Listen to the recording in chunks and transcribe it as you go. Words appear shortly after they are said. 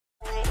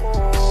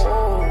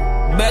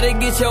better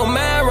get your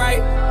mind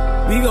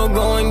right. We gon'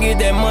 go and get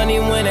that money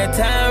when that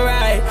time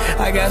right.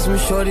 I got some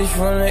shorties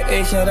from the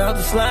A, shout out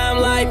to Slime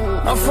Light.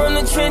 I'm from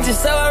the trenches,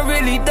 so I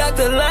really duck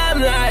the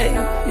limelight.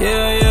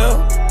 Yeah,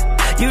 yeah.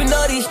 You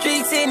know these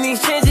streets in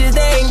these trenches,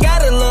 they ain't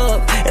got a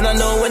love. And I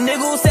know a nigga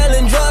who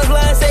selling drugs,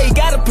 line say he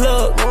got a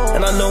plug.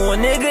 And I know a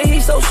nigga, he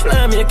so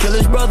slimy, he'll kill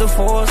his brother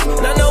for us.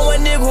 And I know a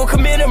nigga who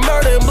committed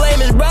murder and blame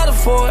his brother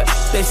for it.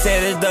 They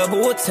said it's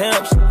double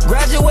attempts.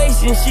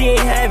 Graduation, she ain't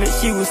have it,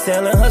 she was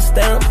selling her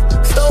stamps.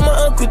 Stole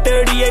my uncle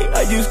 38,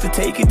 I used to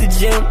take it to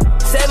gym.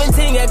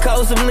 17, I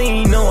caught some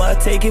lean, you know I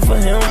take it for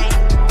him.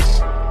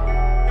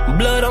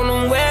 Blood on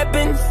them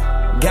weapons.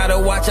 Gotta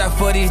watch out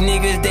for these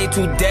niggas, they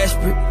too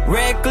desperate.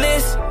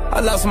 Reckless,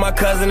 I lost my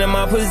cousin in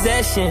my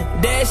possession.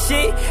 That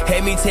shit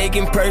had me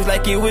taking perks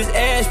like it was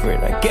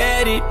aspirin. I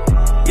get it,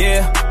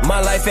 yeah,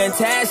 my life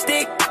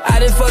fantastic. I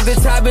done fucked the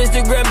top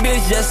Instagram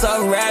bitch just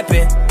off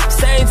rapping.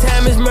 Same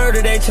time as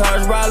murder, they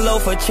charge Rollo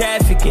for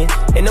trafficking.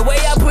 And the way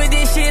I put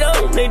this shit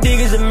on, they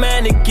dig is a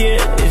mannequin.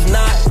 It's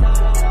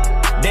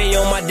not, they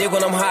on my dick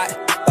when I'm hot.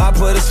 I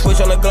put a switch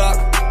on the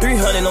Glock.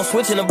 300, no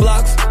switching the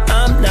blocks.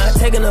 I'm not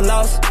taking a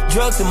loss.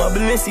 Drugs in my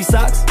Balenciaga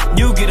socks.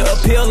 You get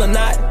a pill or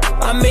not,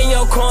 I'm in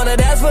your corner,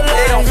 that's for life.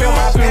 They don't feel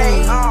my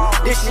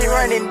pain. This shit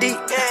running deep.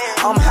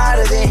 I'm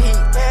hotter than heat.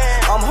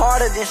 I'm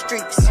harder than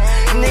streets.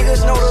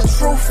 Niggas know the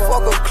truth,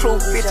 fuck a clue,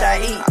 bitch, I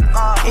eat.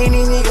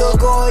 Any nigga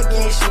go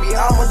against me,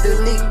 I'ma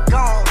delete.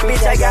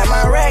 Bitch, I got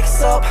my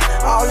racks up,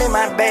 all in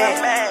my bag.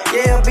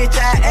 Yeah, bitch,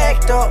 I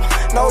act up,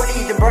 no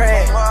need to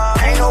brag.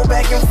 Ain't no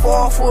back and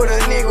forth with a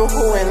nigga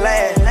who in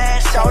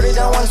last. Shorty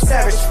done one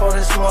savage for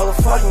this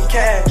motherfucking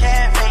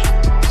cash.